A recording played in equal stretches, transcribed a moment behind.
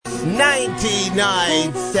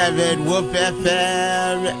99.7 Whoop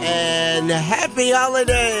FM, and happy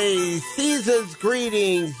holidays, season's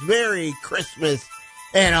greetings, Merry Christmas,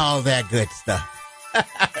 and all that good stuff.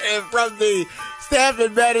 And from the staff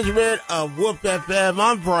and management of Whoop FM,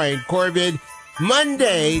 I'm Brian Corbin.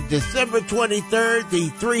 Monday, December 23rd, the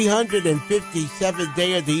 357th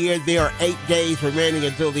day of the year. There are 8 days remaining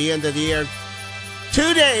until the end of the year.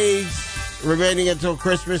 2 days remaining until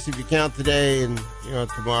Christmas, if you count today and,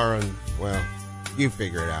 tomorrow, and, well, you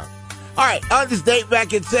figure it out. All right, on this date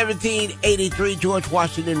back in 1783, George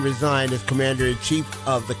Washington resigned as Commander-in-Chief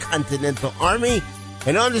of the Continental Army.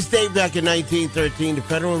 And on this date back in 1913, the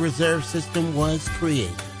Federal Reserve System was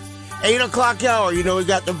created. 8 o'clock hour, we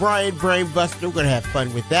got the Brian Brain Buster. We're going to have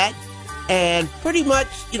fun with that. And pretty much,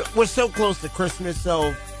 we're so close to Christmas,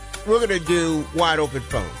 so we're going to do wide open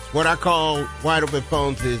phones. What I call wide open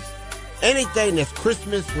phones is anything that's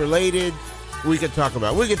Christmas related, we can talk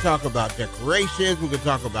about. We can talk about decorations. We can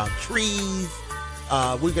talk about trees.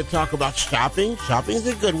 We can talk about shopping. Shopping is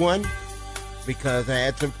a good one because I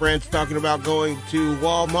had some friends talking about going to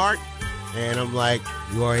Walmart, and I'm like,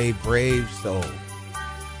 you are a brave soul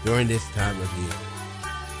during this time of year.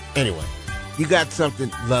 Anyway, you got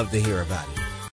something, love to hear about it.